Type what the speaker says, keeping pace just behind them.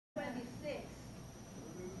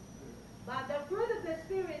But the fruit of the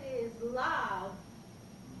Spirit is love,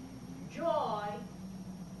 joy,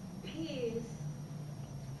 peace,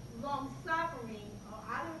 long-suffering, or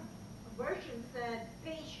other version said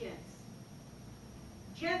patience,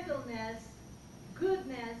 gentleness,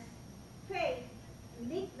 goodness, faith,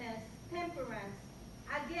 meekness, temperance.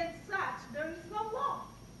 Against such there is no law.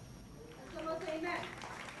 And someone say amen.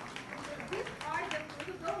 So these are the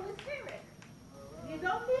fruit of the Holy Spirit. You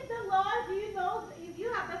don't need the law if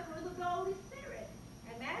you have the fruit of the Holy Spirit.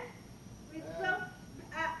 Amen? So,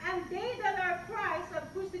 and they that are Christ have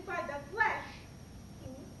crucified the flesh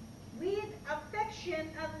with affection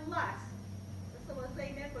and lust. So we'll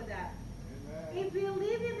say amen for that. Amen. If we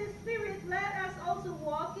live in the Spirit, let us also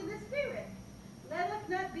walk in the Spirit. Let us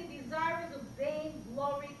not be desirous of vain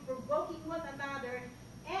glory, provoking one another,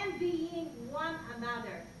 envying one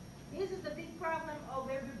another. This is the big problem of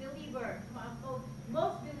every believer, of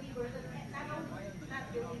most believers, and not only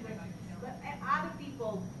not believers, but other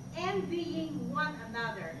people, envying one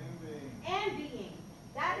another. Envying.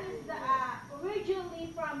 That is originally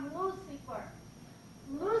from Lucifer.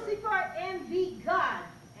 Lucifer envied God.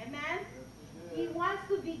 Amen? He wants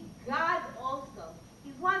to be God also.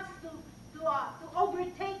 He wants to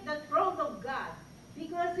overtake the throne of God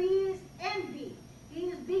because he is envied. He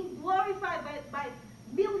is being glorified by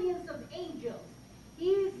millions of angels. He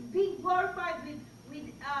is being glorified in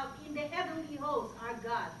the heavenly hosts, our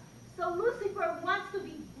God. So Lucifer wants to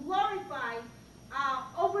be glorified,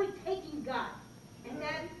 overtaking God. And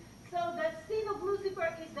then, so the sin of Lucifer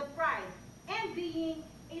is the pride. Envying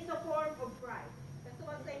is a form of pride. That's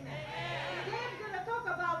what I'm saying now. Today I'm going to talk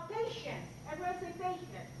about patience. Everyone say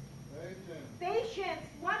patience. Patience.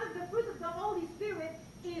 One of the fruit of the Holy Spirit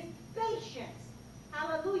is patience.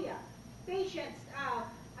 Hallelujah. Patience. As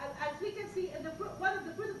we can see, one of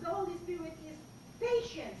the fruit of the Holy Spirit is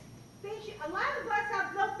patience. Patience. A lot of us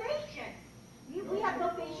have no patience. We have no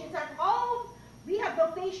patience at home. We have no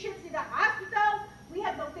patience in the hospital. We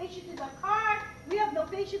have no patience in the car. We have no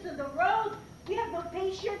patience on the road. We have no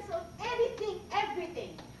patience on anything,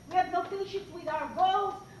 everything. We have no patience with our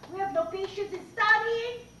goals. We have no patience in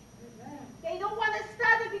studying. They don't want to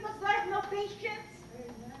study because they have no patience.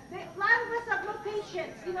 A lot of us have no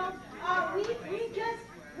patience. You know, we just,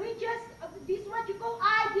 this is what you call,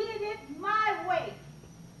 I did it my way.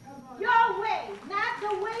 Your way, not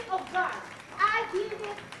the way of God. I did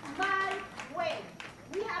it my way.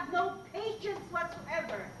 We have no patience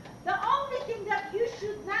whatsoever. The only thing that you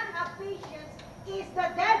should not have patience is the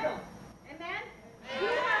devil. Amen?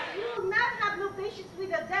 You will not have no patience with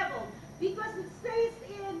the devil because it says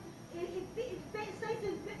in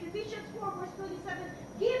Ephesians 4 verse 27,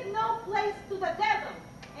 give no place to the devil.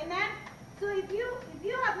 Amen? So if you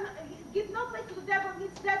give no place to the devil,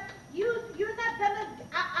 means that you're not gonna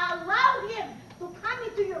allow him to come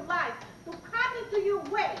into your life, to come into your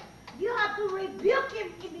way. You have to rebuke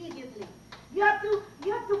him immediately. You have to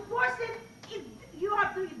force him. You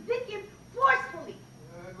have to evict him forcefully.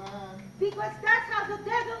 Amen. Because that's how the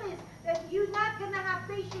devil is. That you're not gonna have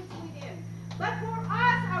patience with him. But for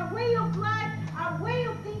us, our way of life, our way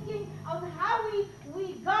of thinking, on how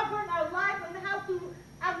we govern our life, and how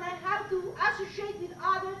to associate with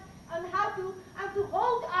others, and how to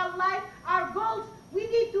hold our life, our goals, we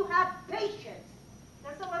need to have patience.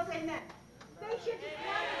 That's what I'm saying next. Patience is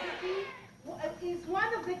one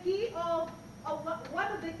of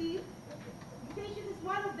the key. Patience is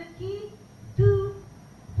one of the key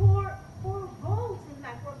for goals in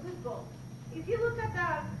life, for good goals. If you look at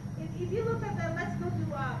let's go to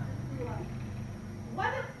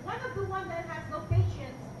one of the one that has no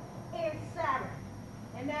patience is Sarah.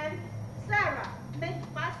 And then Sarah,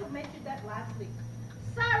 Pastor mentioned that last week.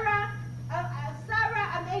 Sarah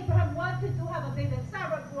and Abraham wanted to have a baby, and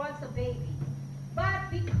Sarah wants a baby. But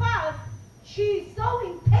because she's so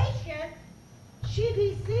impatient, she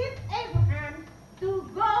deceived Abraham to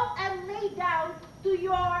go and lay down to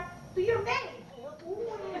your maid.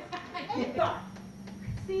 Hagar.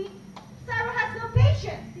 See, Sarah has no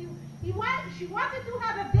patience. She wanted to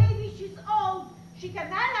have a baby. She's old. She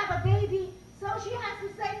cannot have a baby, so she has to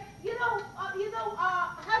say,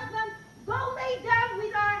 husband, go lay down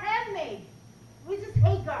with our handmaid, which is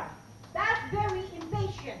Hagar. That's very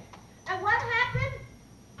impatient. And what happened?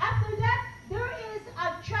 After that, there is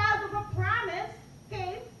a child of a promise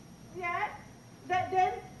came. Yeah.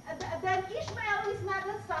 Then Ishmael is not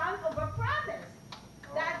a son of a promise.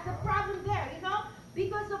 That's the problem there,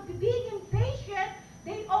 because of being impatient,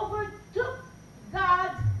 they overtook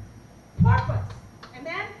God's purpose.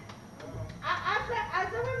 Amen? As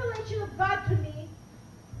a revelation of God to me,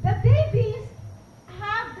 the babies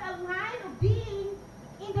have the line of being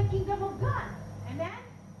in the kingdom of God. Amen?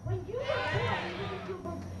 When you were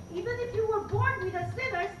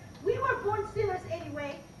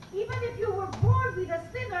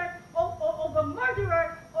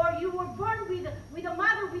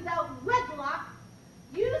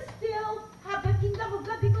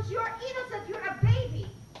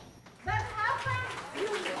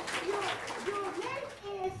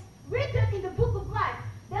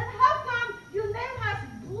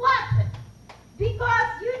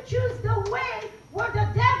choose the way where the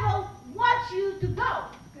devil wants you to go.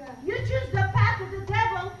 You choose the path of the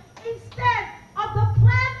devil instead of the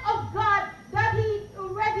plan of God that he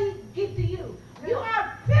already gave to you. You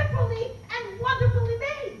are fearfully and wonderfully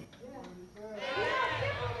made. You are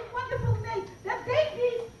fearfully and wonderfully made. The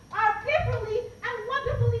babies are fearfully and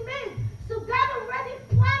wonderfully made. So God already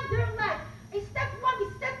planned their life. It's step 1,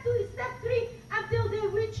 it's step 2, it's step 3 until they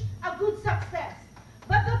reach a good success.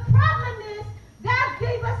 But the problem is God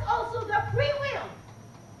gave us also the free will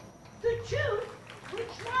to choose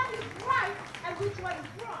which one is right and which one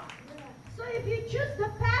is wrong. So if you choose the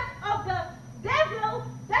path of the devil,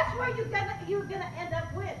 that's where you're gonna end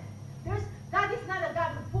up with. God is not a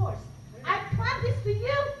God of force. I plan this to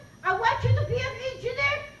you. I want you to be an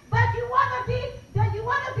engineer, but you wanna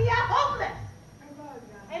be a homeless.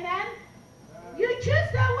 Amen. You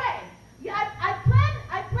choose that way. I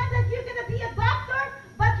plan that you're gonna be a doctor,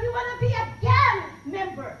 but you wanna be a gang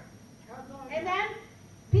member. Amen.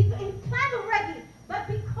 In plan already, but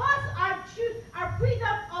because our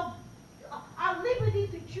freedom of our liberty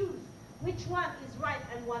to choose which one is right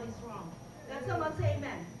and what is wrong. Can someone say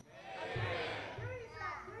amen?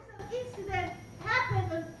 There's an incident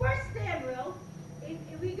happened in 1 Samuel.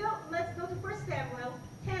 Let's go to 1 Samuel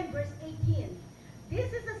 10 verse 18.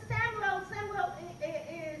 This is a Samuel. Samuel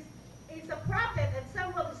is a prophet, and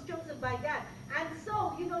Samuel is chosen by God. And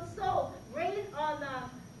Saul, Saul reigned on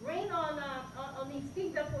his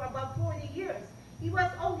kingdom for about 40 years. He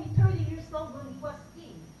was only 30 years old when he was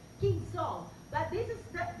King Saul. But this is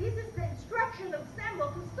the instruction of Samuel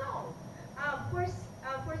to Saul. First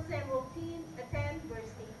Samuel 10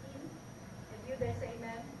 verse 18. If you there say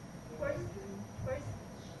amen. First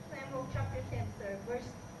Samuel chapter 10, sir.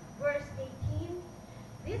 Verse 18.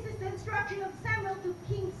 This is the instruction of Samuel to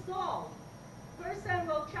King Saul. 1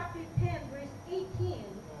 Samuel chapter 10 verse 18.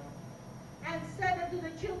 And said unto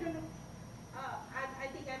the children of,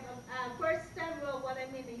 First Samuel, what I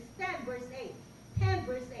mean is 10 verse 8. 10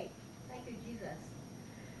 verse 8. Thank you, Jesus.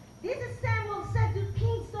 This is Samuel said to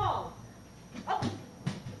King Saul. Okay.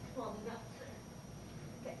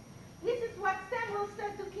 This is what Samuel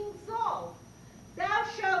said to King Saul. Thou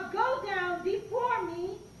shalt go down before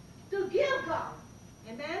me to Gilgal.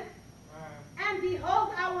 Amen. And behold,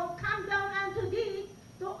 I will come down unto thee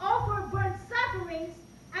to offer burnt offerings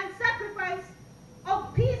and sacrifice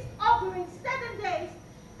of peace offerings 7 days.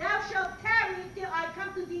 Thou shalt tarry till I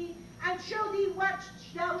come to thee and show thee what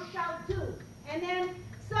thou shalt do. And then,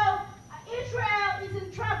 so Israel is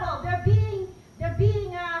in trouble. They're being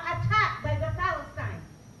attacked by the Palestine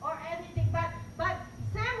or anything. But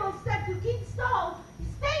Samuel said to King Saul,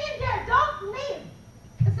 stay in there, don't leave.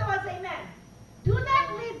 And so I say, amen. Do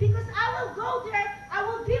not leave, because I will go there. I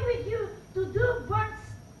will be with you to do burnt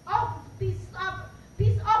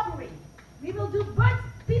peace offering. We will do burnt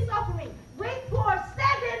peace offering. Wait for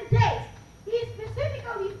 7 days. He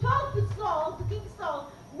specifically told to King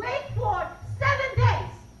Saul, wait for 7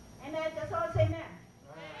 days. Amen. That's all I say, amen.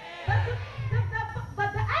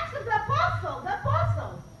 But the acts of the apostle,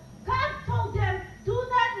 God told them, do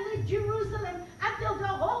not leave Jerusalem until the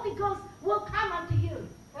Holy Ghost will come unto you.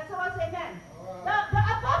 That's all I say, amen. The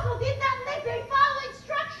apostle did not leave. They followed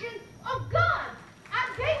instruction of God.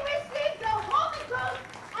 And they received the Holy Ghost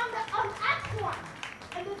on Acts 1.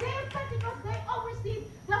 And the day of Pentecost, they all received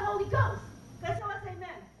the Holy Ghost. That's all I say,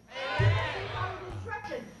 amen. They followed the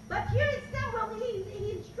instruction. But here in Samuel,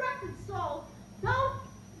 he instructed Saul,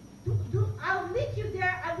 I'll meet you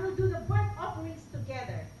there, I will do the burnt offerings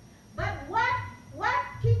together. But what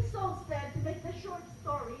King Saul said, to make the short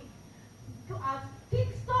story to us,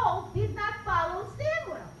 King Saul did not follow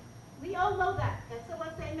Samuel. We all know that. Can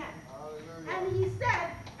someone say amen? And he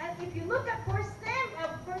said, and if you look at 1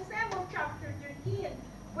 Samuel chapter 13,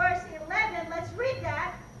 verse 11, let's read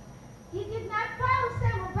that. He did not follow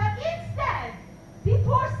Samuel, but instead,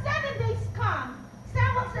 before 7 days come,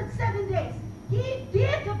 Samuel said 7 days, he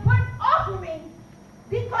did the burnt offering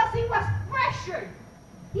because he was pressured.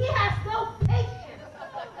 He has no patience.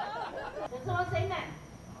 Can someone say amen?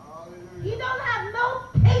 He don't have no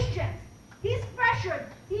patience. He's pressured.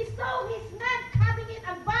 He saw his men coming in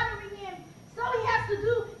and bothering him, so he has to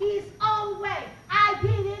do his own way. I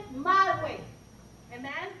did it my way.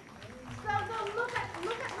 Amen? So look at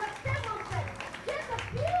what Samuel said. Just a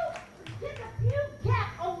few gap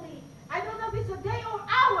only. I don't know if it's a day or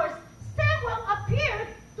hours. Samuel appeared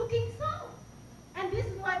to King Saul. And this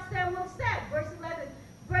is what Samuel said, verse 11.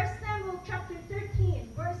 1 Samuel chapter 13,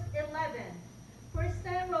 verse 11.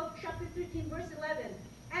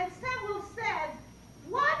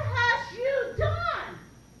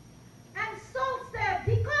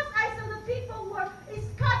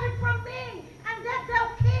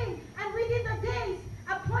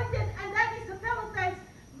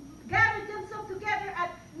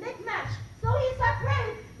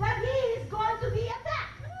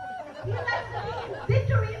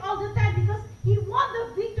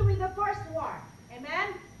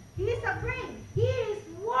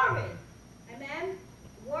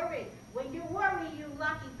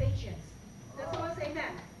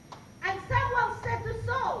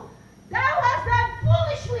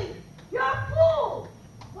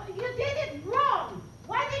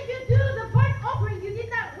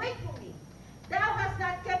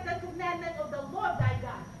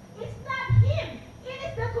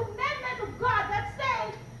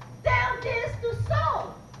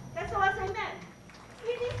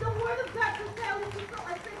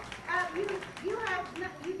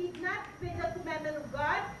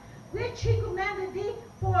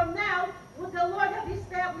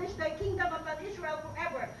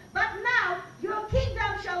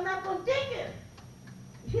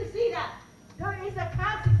 You see that? There is a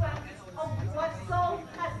consequence of what Saul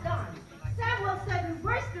has done. Samuel said in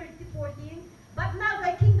verse 14, but now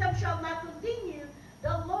thy kingdom shall not continue.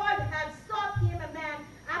 The Lord had sought him a man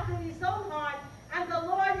after his own heart, and the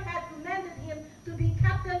Lord had commanded him to be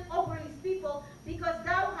captain over his people, because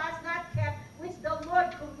thou hast not kept which the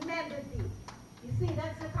Lord commanded thee. You see,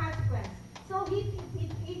 that's the consequence. So he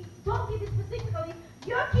told me specifically,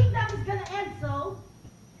 your kingdom is going to end, so.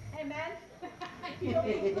 Amen? Your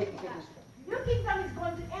kingdom is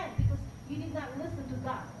going to end because you did not listen to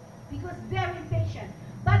God. Because very impatient.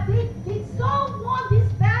 But did Saul won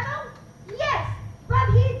this battle? Yes. But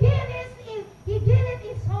he did it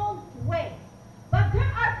his own way. But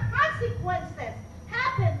there are consequences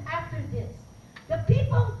happen after this. The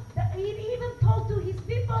people, he even told to his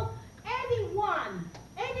people, anyone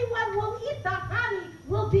will eat the honey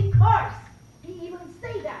will be cursed. He even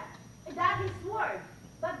say that. That is word.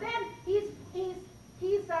 But then his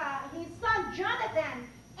son Jonathan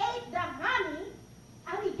ate the honey,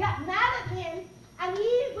 and he got mad at him, and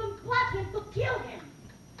he even plotted him to kill him.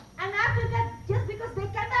 And after that, just because they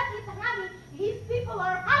cannot eat honey, his people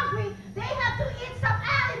are hungry, they have to eat some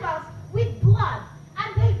animals with blood.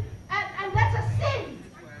 And that's a sin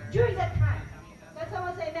during that time. Can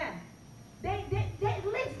someone say amen? It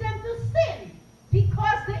leads them to sin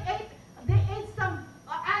because they ate some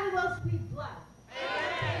animals with blood.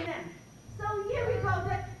 Amen. So here we go.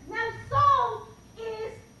 Now Saul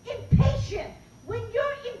is impatient. When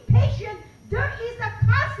you're impatient, there is a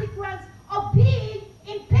consequence of being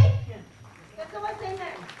impatient. Can someone say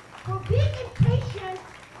amen? For being impatient,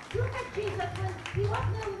 look at Jesus when he was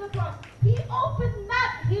nailing the cross. He opened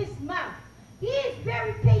not his mouth. He is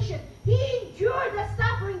very patient. He endured the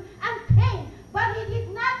suffering and pain, but he did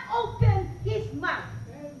not open his mouth.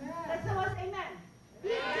 Amen. Can someone say amen? He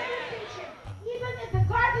is very patient. Even in the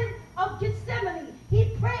Garden of Gethsemane, he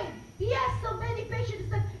prayed. He has so many patience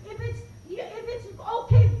that if it's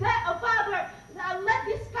okay, Father, let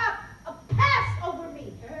this cup pass over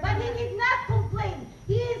me. Amen. But he did not complain.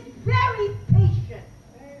 He is very patient.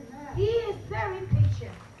 Amen. He is very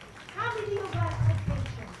patient. How many of us are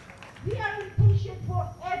patient? We are impatient for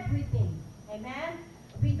everything. Amen.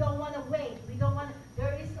 We don't want to wait. We don't want.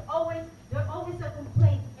 There's always a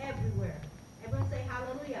complaint everywhere. Everyone say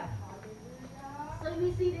hallelujah. So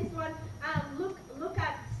we see this one. Look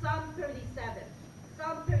at Psalm 37.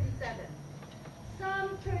 Psalm 37.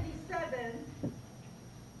 Psalm 37.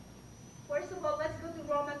 First of all, let's go to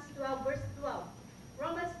Romans 12, verse 12.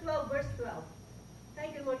 Romans 12, verse 12.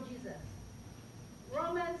 Thank you, Lord Jesus.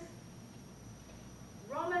 Romans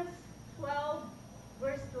 12,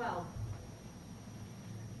 verse 12.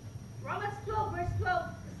 Romans 12, verse 12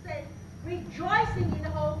 says, rejoicing in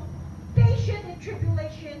hope, patient in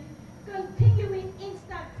tribulation, continuing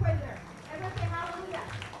instant prayer. Everyone say hallelujah.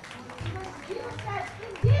 Because Jesus said,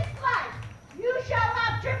 in this life, you shall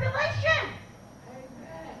have tribulation.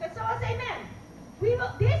 Amen. Can someone say amen?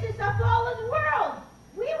 This is a fallen world.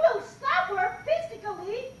 We will suffer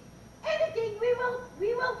physically. Anything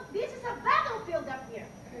this is a battlefield up here.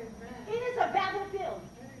 Amen. It is a battlefield.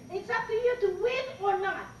 It's up to you to win or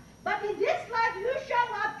not. But in this life, you shall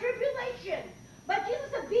have tribulation. But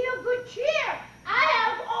Jesus said, be of good cheer. I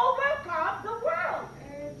have overcome the world.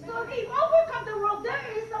 Amen. So if you overcome the world, there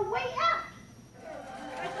is a way out.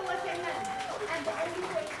 That's the word amen. And the only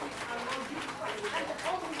way is our Lord Jesus Christ. And the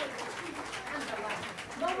only way is truth and the life.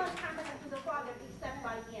 No one cometh unto the Father except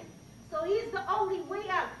by him. So he's the only way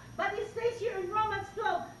out. But it says here in Romans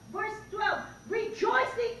 12, verse 12,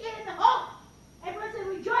 rejoicing in hope. Everyone say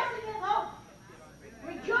rejoicing in hope.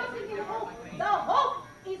 Rejoicing in hope. The hope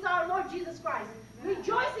is our Lord Jesus Christ.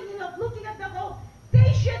 Rejoicing in hope, looking at the hope.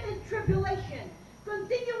 Patient in tribulation.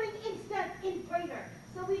 Continuing instant in prayer.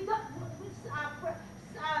 So we don't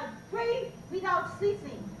pray without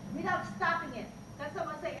ceasing, without stopping it. Can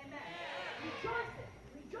someone say amen? Rejoice it.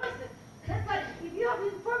 Rejoice it. That's like if you have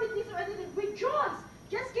infirmities or anything, rejoice.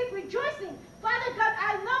 Just keep rejoicing. Father God,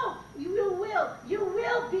 I know you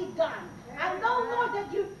will be done. I know, Lord,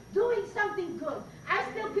 that you're doing something good. I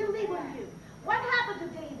still believe in you. What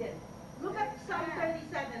happened to David? Look at Psalm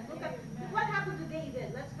 37. Look at what happened to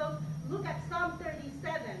David. Let's go look at Psalm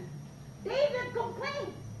 37. David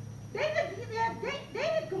complained. David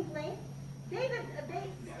complained. David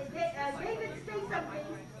said something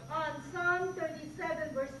on Psalm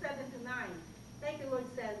 37, verse 7 to 9. Thank you, Lord,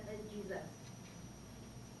 said Jesus.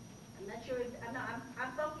 I'm not sure if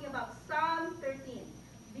I'm talking about Psalm 13.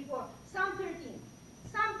 Before Psalm 13.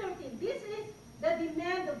 Psalm 13. This is the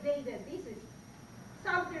demand of David. This is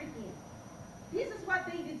Psalm 13. This is what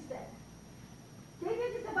David said.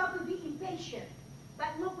 David is about to be impatient.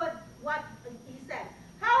 But look what he said.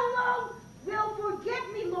 How long will forget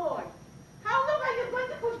me, Lord? How long are you going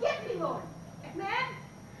to forget me, Lord? Amen?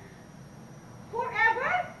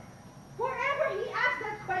 Forever? Forever, he asked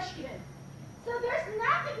that question. So there's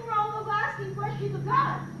nothing wrong with asking question to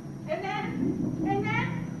God. Amen? Amen?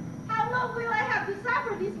 How long will I have to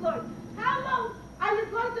suffer this, Lord? How long are you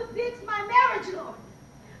going to fix my marriage, Lord?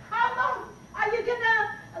 How long are you going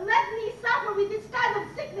to let me suffer with this kind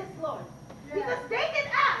of sickness, Lord? Yeah. Because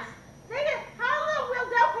David asked, David, how long will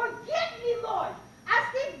thou forget me, Lord? As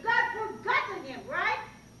if God forgotten him, right?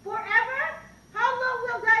 Forever? How long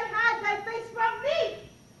will thou hide thy face from me?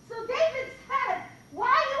 So David said,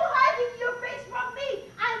 why are you hiding your face from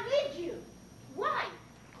me? I need you. Why?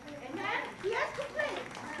 Amen? He has to pray.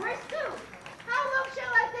 Verse 2. How long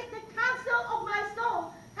shall I take the counsel of my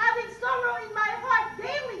soul, having sorrow in my heart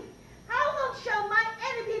daily? How long shall my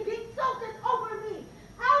enemy be exalted over me?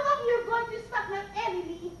 How long you're going to stop my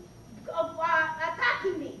enemy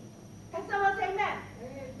attacking me? Can someone say amen?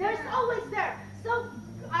 There's always there. So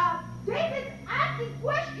David asking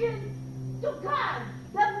question to God.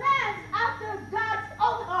 The man's after God's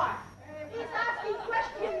own heart. He's asking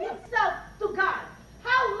question himself to God.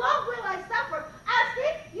 How long will I suffer? As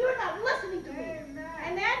if you're not listening to me.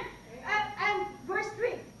 Amen? And verse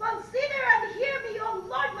 3. Consider and hear me, O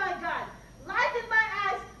Lord my God. Lighten my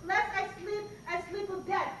eyes, lest I sleep of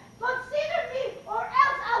death. Consider me, or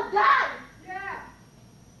else I'll die. Yeah.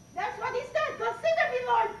 That's what he said. Consider me,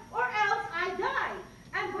 Lord, or else I die.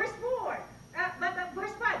 And verse 4.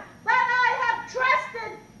 Verse 5. But I have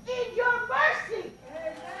trusted in your mercy.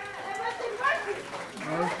 Amen. Mercy.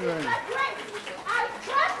 Mercy. Grace. I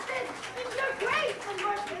trusted in your grace and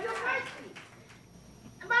mercy. Your mercy.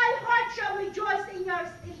 My heart shall rejoice in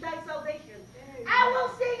thy salvation. I will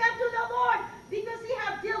sing unto the Lord, because he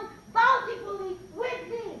hath dealt bountifully with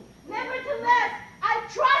me. Nevertheless, I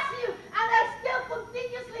trust you, and I still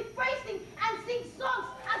continuously praising and sing songs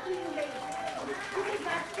unto you, ladies. This is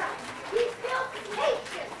God's son. He's still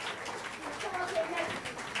patient.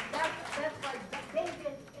 That's why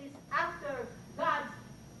David is after God's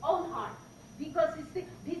own heart. Because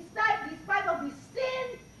despite of his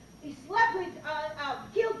sin, he slept with,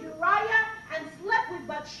 killed Uriah and slept with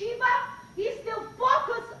Bathsheba, he still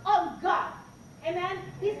focused on God. Amen?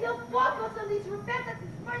 He still focused on his repentance,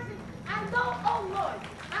 his mercy. I know, oh Lord,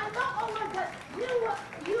 that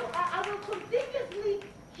I will continuously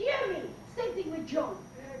hear me. Same thing with Job.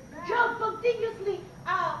 Job continuously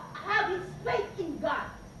have his faith in God.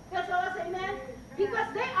 That's all I say, amen?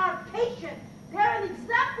 Because they are patient. They're an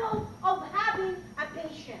example of having a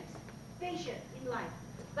patient in life.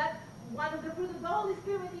 But one of the fruit of the Holy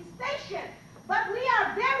Spirit is patient. But we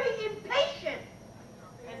are very impatient.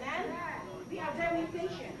 Amen? We are very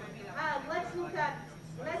impatient. Let's look at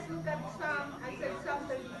Psalm. I said Psalm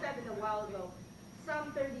 37 a while ago.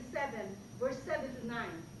 Psalm 37, verse 7 to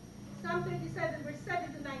 9. Psalm 37, verse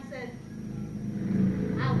 7 to 9 says,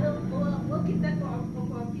 we'll keep that for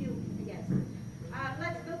a few, yes.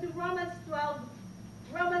 Let's go to Romans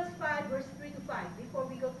 5, verse 3 to 5, before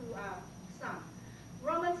we go to Psalm.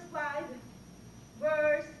 Romans 5,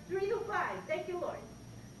 verse 3 to 5. Thank you, Lord.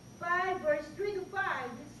 5, verse 3 to 5,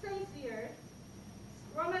 it says here,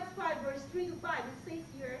 Romans 5, verse 3 to 5, it says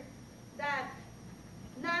here that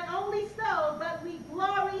not only so, but we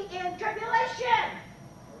glory in tribulation.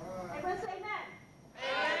 Everyone say amen.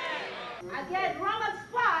 Amen. Again, Romans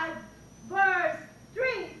 5, verse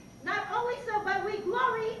 3. Not only so, but we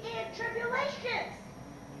glory in tribulations.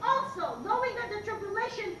 Also, knowing that the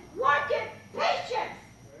tribulation worketh patience.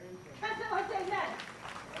 Can someone say amen?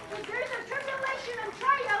 If there is a tribulation and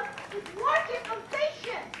trial, it's working on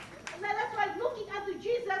patience. And that's why looking unto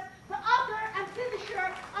Jesus, the author and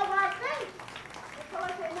finisher of our faith. That's all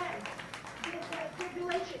I say amen. The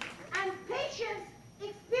tribulation. And patience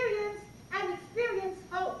experience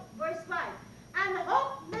hope. Verse 5. And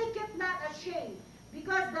hope maketh not ashamed,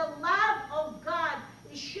 because the love of God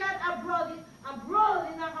is shed abroad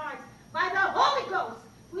in our hearts by the Holy Ghost,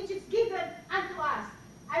 which is given unto us.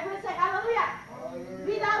 I will say hallelujah. Hallelujah.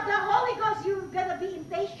 Without the Holy Ghost, you're going to be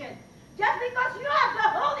impatient. Just because you have the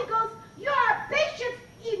Holy Ghost, you are patient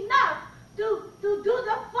enough to do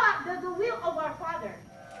the will of our Father.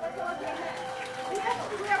 That's all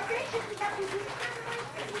we are patient enough to do it.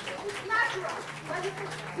 It's natural. But it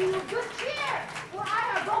says, be of good cheer, for I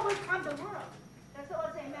have overcome the world. That's all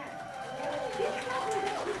I say, amen.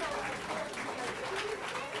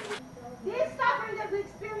 This suffering that we're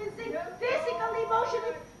experiencing, physically,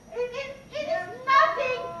 emotionally, it is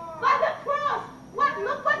nothing but the cross.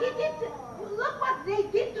 Look what he did. Look what they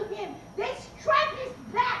did to him. They struck his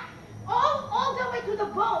back all the way to the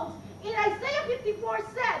bones. In Isaiah 54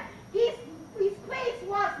 said, his face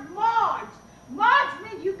was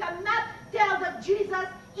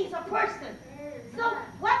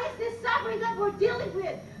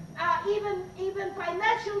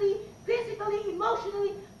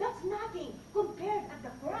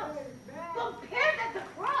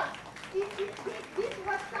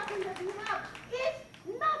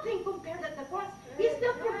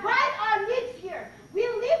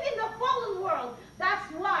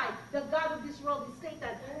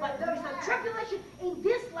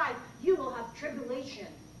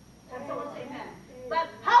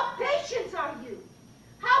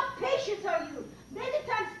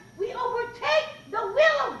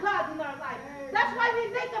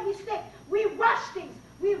mistake. We rush things.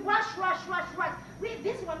 We rush.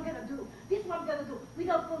 This one gonna do. This one gonna do.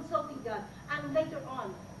 Without consulting God. And later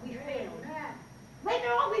on, we fail. Later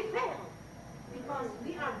on, we fail. Because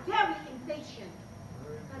we are very impatient.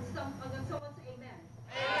 And someone say amen.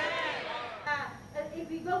 If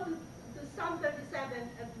we go to Psalm 37,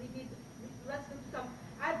 let's go to some,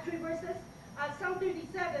 add 3 verses. Psalm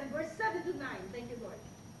 37, verse 7 to 9. Thank you, Lord.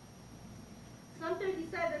 Psalm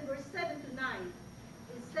 37, verse 7 to 9.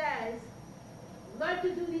 It says, learn to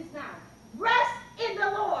do this now. Rest in the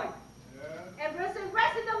Lord. Yes. Everyone say,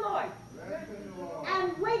 rest in the Lord. Rest in the Lord.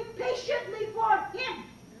 And wait patiently for him.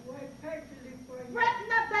 Fret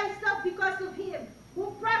not thyself because of him,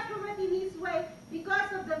 who prospereth in his way,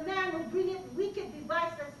 because of the man who bringeth wicked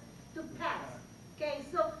devices to pass. Okay,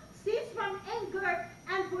 so cease from anger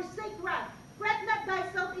and forsake wrath. Fret not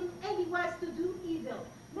thyself in any wise to do evil.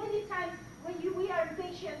 Many times when we are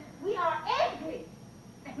impatient, we are angry.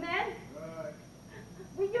 Amen? Right.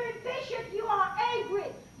 When you're impatient, you are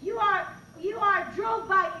angry. You are drove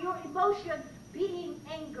by your emotion being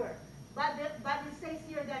anger. But it says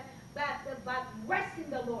here that rest in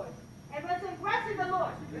the Lord. Everyone say, rest in the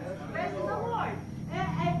Lord. Rest in the Lord.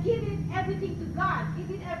 And give it everything to God.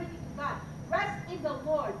 Give it everything to God. Rest in the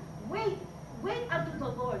Lord. Wait unto the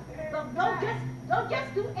Lord. Don't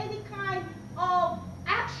just do any kind of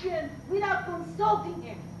action without consulting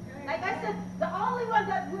him. Like I said, the only one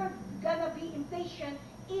that we're gonna be impatient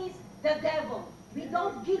is the devil. We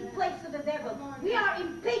don't give place to the devil. We are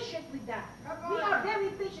impatient with that. We are very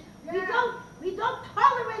impatient. We don't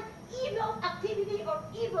tolerate evil activity or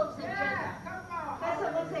evil agenda. Can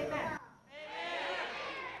someone say amen?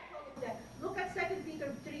 Look at 2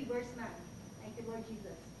 Peter 3, verse 9. Thank you, Lord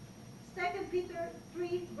Jesus. 2 Peter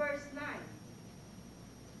 3, verse 9.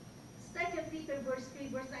 2 Peter verse 3,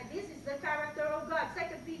 verse 9. This is the character of God. 2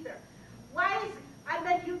 Peter. Why is, and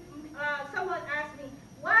then someone asked me,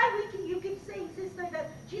 why you keep saying, sister, that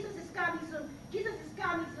Jesus is coming soon, Jesus is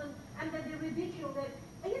coming soon, and then they rebuke you that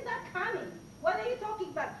he's not coming. What are you talking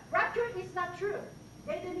about? Rapture is not true.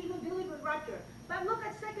 They didn't even believe in rapture. But look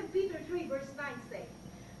at 2 Peter 3, verse 9 says.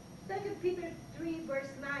 2 Peter 3, verse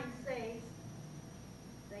 9 says,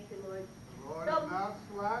 thank you, Lord. The Lord is not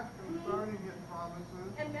slack concerning his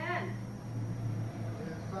promises. Amen.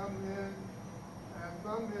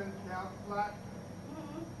 Some men count slackness,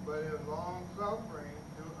 but in long suffering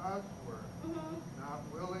to usward, not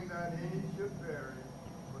willing that any should perish,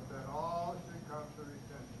 but that all should come to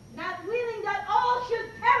repentance. Not willing that all should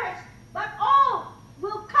perish, but all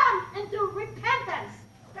will come into repentance.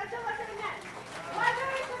 That's what I meant. Why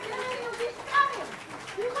there is a day of this coming?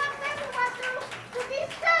 We want everyone to be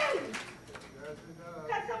saved. Yes, it does.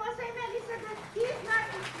 Can someone say amen? He said that he is not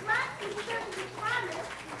slack in terms of his promise,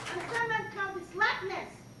 and some men count his slackness.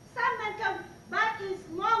 Some men count, but is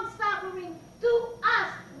long suffering to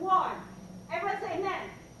us, Lord. Everyone say amen.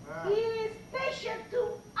 He is patient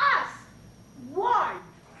to us, Lord.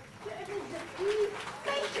 He is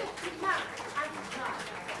patient enough unto God.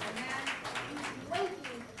 Amen. He's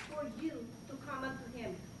waiting for you to come unto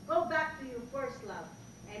him. Go back to your first love.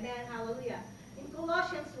 Amen. Hallelujah. In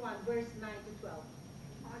Colossians 1, verse 9 to 12.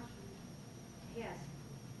 Yes.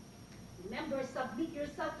 Remember, submit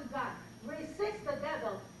yourself to God. Resist the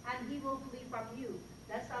devil, and he will flee from you.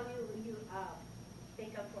 That's how you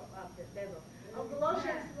take up the devil.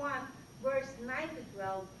 Colossians 1, verse 9 to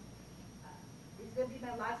 12. This is going to be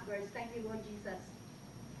my last verse. Thank you, Lord Jesus.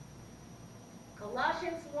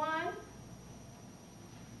 Colossians 1.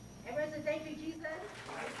 Everyone say, thank you, Jesus.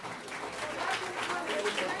 Colossians 1,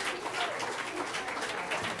 verse 9 to 12.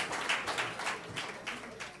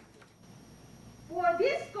 For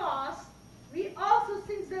this cause, we also,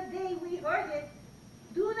 since the day we heard it,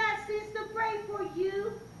 do not cease to pray for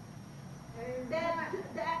you, that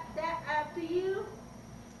to you,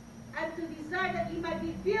 and to desire that you might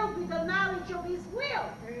be filled with the knowledge of his will,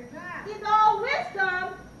 in all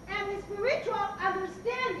wisdom and in spiritual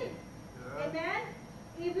understanding. Amen?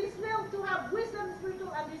 It is will to have wisdom and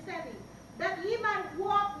spiritual understanding, that ye might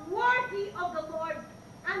walk worthy of the Lord,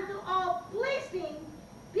 unto all pleasing,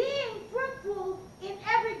 being fruitful in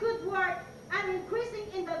every good work, and increasing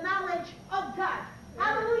in the knowledge of God.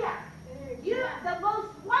 Hallelujah. The most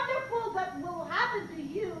wonderful that will happen to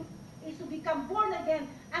you is to become born again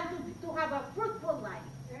and to have a fruitful life.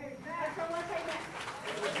 Can someone say that?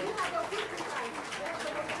 You have a fruitful life. That's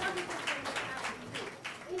the most wonderful thing that happens to you.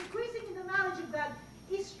 Increasing in the knowledge of God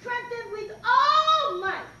is strengthened with all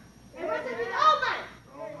might. Everyone say with all might.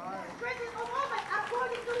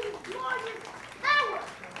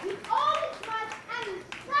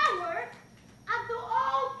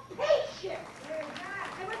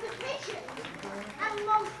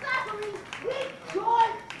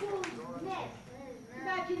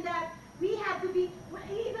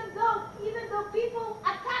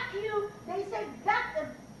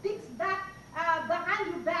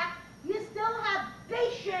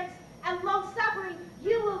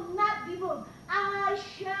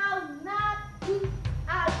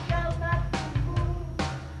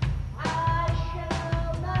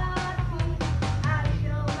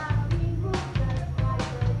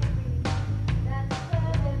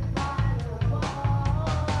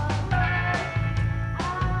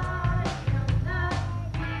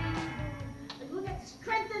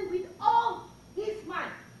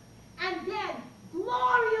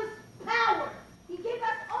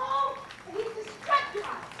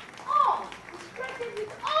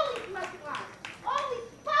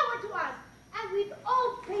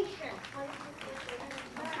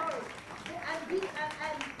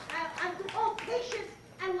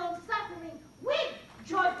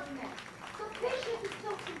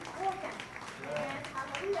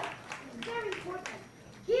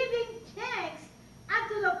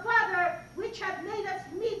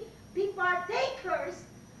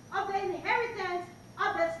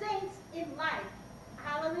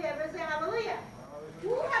 Hallelujah. Everyone say hallelujah.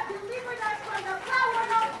 Who have delivered us from the power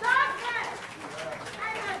of darkness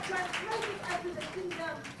and have translated us to the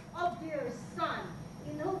kingdom of their Son,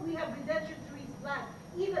 in whom we have redemption through his blood,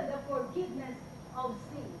 even the forgiveness of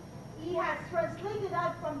sin. He has translated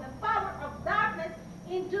us from the power of darkness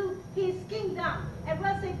into his kingdom.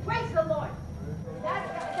 Everyone say, praise the Lord. That's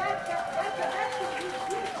the best thing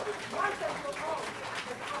he wants us for all.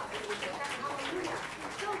 Hallelujah.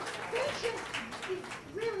 So patience is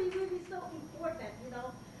really, really so important, you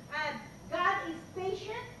know. And God is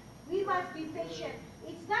patient. We must be patient.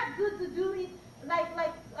 It's not good to do it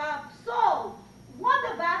like Saul won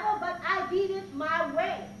the battle, but I did it my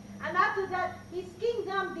way. And after that, his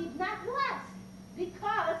kingdom did not last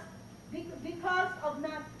because of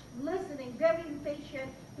not listening, very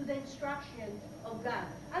impatient to the instruction of God.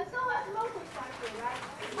 And so was Moses, right?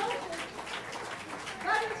 Moses,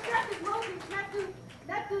 God instructed Moses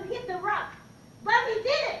not to hit the rock, but he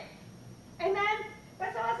did it. Amen.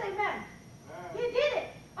 That's all I say, amen. He did it.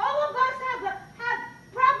 All of us have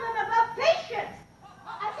problem about patience.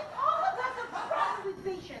 I think all of us have problem with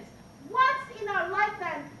patience. Once in our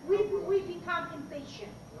lifetime, we become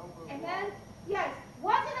impatient. Amen? Yes.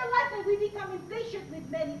 Once in our lifetime, we become impatient with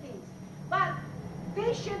many things. But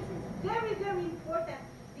patience is very, very important,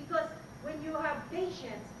 because when you have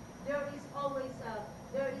patience, there is always a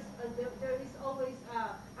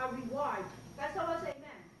reward. That's all I say,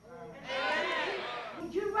 amen. Amen.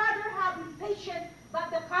 Would you rather have impatience, but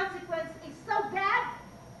the consequence is so bad?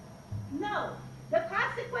 No. The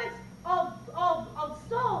consequence of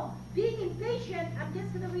Saul being impatient, I'm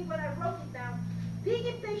just going to read what I wrote it down. Being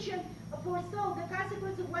impatient for Saul, the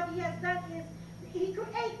consequence of what he has done is he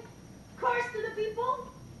creates curse to the people,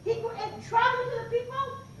 he creates trouble to the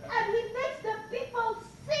people, and he makes the people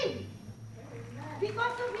sin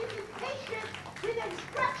because of his impatience with the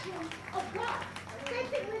instructions of God. Same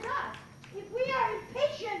thing with us. If we are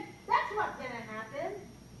impatient, that's what's going to happen.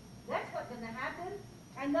 That's what's going to happen.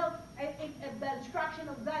 I know the instruction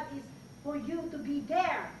of God is for you to be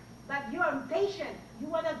there, but you're impatient. You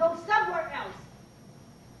want to go somewhere else.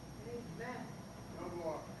 Amen.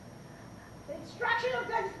 The instruction of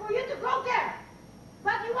God is for you to go there,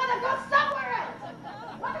 but you want to go somewhere else.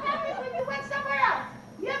 What happens when you went somewhere else?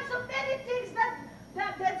 You have so many things that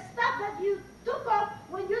stuff that you took off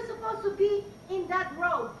when you're supposed to be in that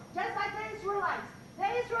road. Just like the Israelites. The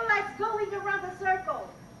Israelites going around the circle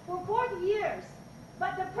for 40 years.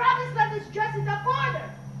 But the promised land is just in the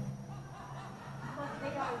corner. Because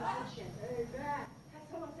they are impatient. Amen. Can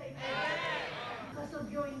someone say amen? Because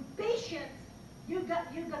of your impatience, you're going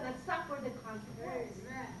to suffer the consequence.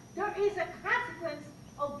 Amen. There is a consequence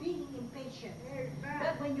of being impatient. Amen.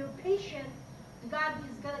 But when you're patient, God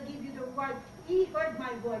is going to give you the word. He heard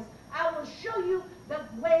my voice. I will show you the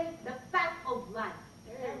way, the path of life.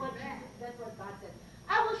 That's what God said.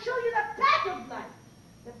 I will show you the path of life.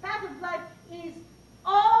 The path of life is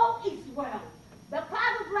all